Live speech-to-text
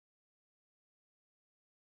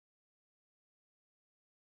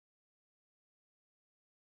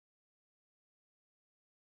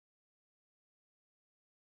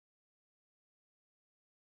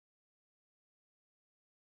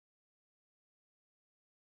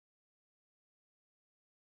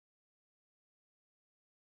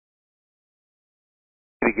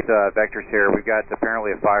we get vectors here. We've got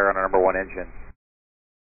apparently a fire on our number 1 engine.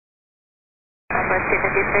 Southwest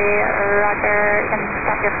 253, Roger. You can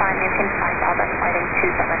stop your climb. You can find Delta fighting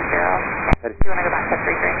 270. You want to go back to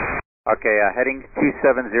 33? Okay, heading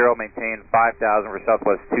 270, maintain 5,000 for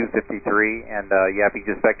Southwest 253, and yeah, if you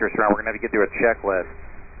just vector us around, we're going to have to get through a checklist,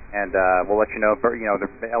 and we'll let you know, the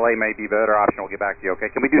LA may be a better option, we'll get back to you, okay?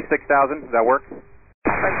 Can we do 6,000? Does that work?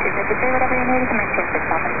 Southwest 253, whatever you need, you can maintain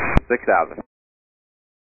 6,000. 6,000.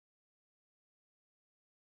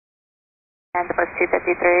 And Southwest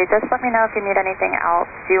 253, just let me know if you need anything else.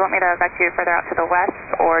 Do you want me to vector you further out to the west,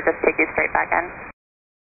 or just take you straight back in?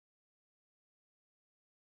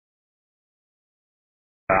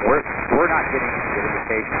 We're not getting good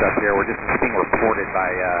indications up here. We're just being reported by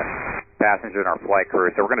passengers in our flight crew.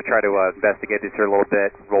 So we're going to try to investigate this here a little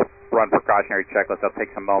bit. We'll run precautionary checklists. That'll take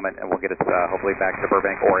some moment, and we'll get us hopefully back to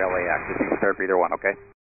Burbank or LAX. Just be prepared for either one, okay?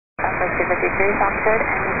 Southwest 253 sounds good.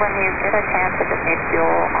 And when you get a chance, I just need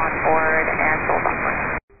fuel on board and souls on board.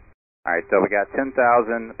 All right, so we got 10,000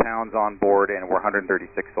 pounds on board, and we're 136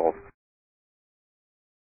 souls.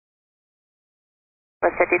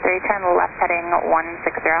 West 53, turn left heading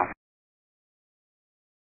 160.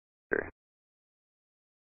 Sure.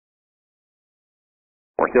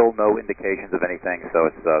 We're still no indications of anything, so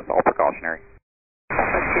it's all precautionary.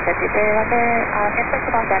 Southwest 253, Roger. Airport to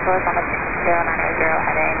Los Angeles on the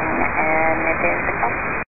 090 heading and maintain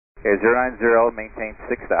 6,000. Okay, 090, maintain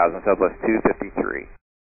 6,000, Southwest 253.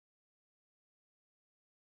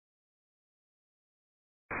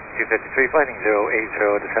 253, flighting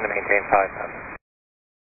 080, descend to maintain 5,000.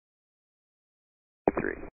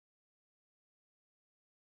 3.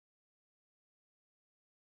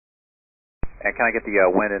 And can I get the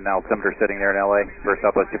wind and altimeter sitting there in LA for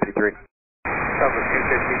Southwest 253? Southwest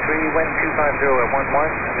 253, wind 250 at 11,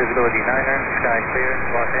 visibility 9er, sky clear,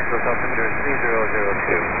 Los Angeles altimeter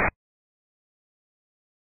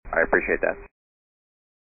 3002. I appreciate that.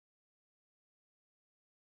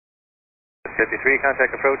 53,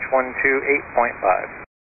 contact approach 128.5.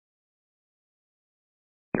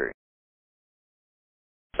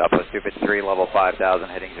 Southwest 253, level 5,000,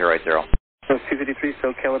 heading 080. Southwest 253,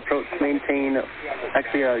 SoCal approach, maintain,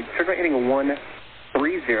 actually, turn right heading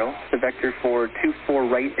 130, the vector for 24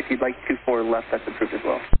 right. If you'd like 24 left, that's approved as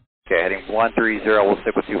well. Okay, heading 130, we'll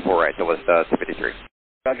stick with 24 right, Southwest 253.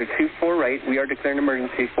 Roger, 24 right, we are declaring an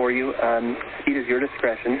emergency for you. Speed is your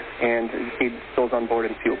discretion, and you just need souls on board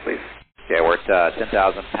and fuel, please. Okay, we're at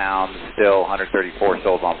 10,000 pounds, still 134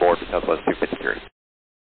 souls on board for Southwest 253.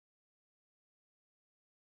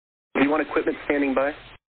 Do you want equipment standing by?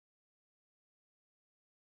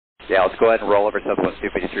 Yeah, let's go ahead and roll over Southwest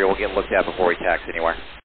 253. We'll get looked at before we taxi anywhere.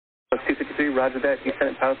 Southwest 253, roger that.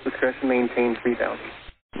 Descent pilot's discretion, maintain 3,000.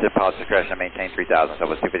 Descent pilot's discretion, maintain 3,000,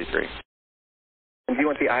 Southwest 253. And do you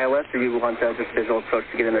want the ILS, or do you want just visual approach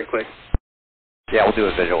to get in there quick? Yeah, we'll do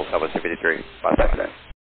a visual, Southwest 253. Roger that.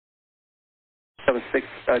 Southwest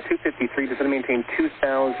 253, descend to maintain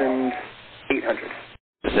 2,800.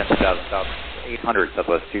 Descent 2,800,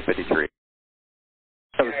 Southwest 253.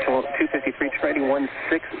 Southwest 253, trading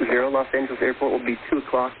 160, Los Angeles Airport will be 2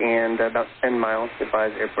 o'clock and about 10 miles,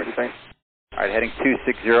 advise airport in sight. All right, heading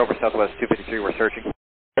 260 for Southwest 253, we're searching.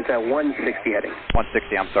 It's at 160 heading.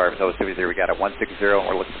 160, I'm sorry, for Southwest 253, we got it 160, and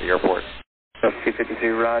we're looking for the airport. Southwest 253,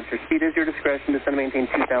 roger. Speed is your discretion, descend to maintain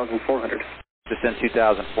 2,400. Descend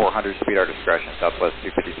 2,400, speed our discretion, Southwest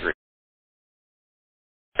 253.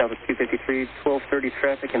 Southwest 253, 1230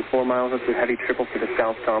 traffic and 4 miles up to heavy triple to the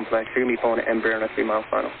south complex. You're going to be pulling an Embraer on a 3-mile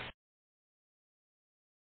final.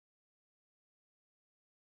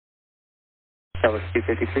 Southwest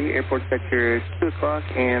 253, airport sector 2 o'clock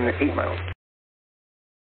and 8 miles.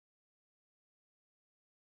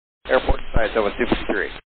 Airport side, Southwest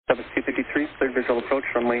 253. Southwest 253, clear visual approach,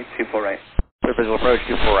 runway 24 right. Clear visual approach,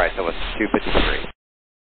 24 right, Southwest 253.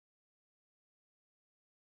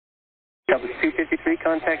 Southwest 253,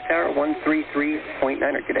 contact tower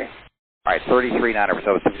 133.9er today. All right, 33.9er for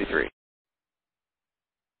Southwest 253.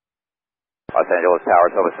 Los Angeles Tower,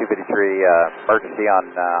 Southwest 253, emergency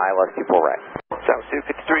on ILS 24 right. Southwest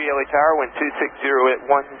 253, LA Tower, wind 260 at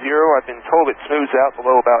 10. I've been told it smooths out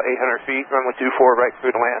below about 800 feet, runway 24 right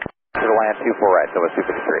through to land. Through to land, 24 right, Southwest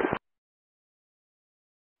 253.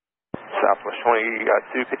 Southwest 20, you got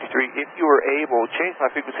 253. If you were able, change my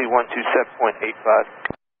frequency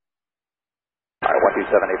 127.85. All right,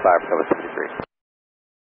 127.85 for Southwest 253.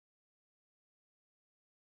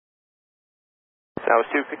 Southwest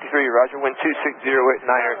 253, roger, wind 260 at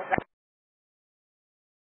 9er.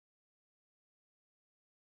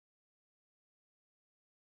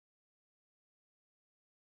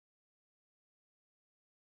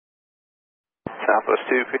 Southwest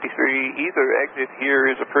 253, either exit here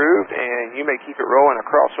is approved, and you may keep it rolling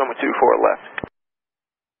across runway 24 left.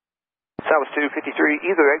 Southwest 253,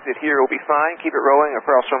 either exit here will be fine, keep it rolling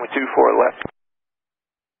across runway 24 left.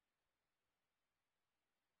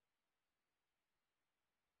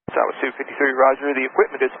 Southwest 253, roger, the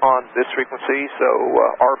equipment is on this frequency, so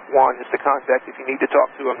ARF1 is the contact if you need to talk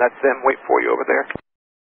to them, that's them, wait for you over there.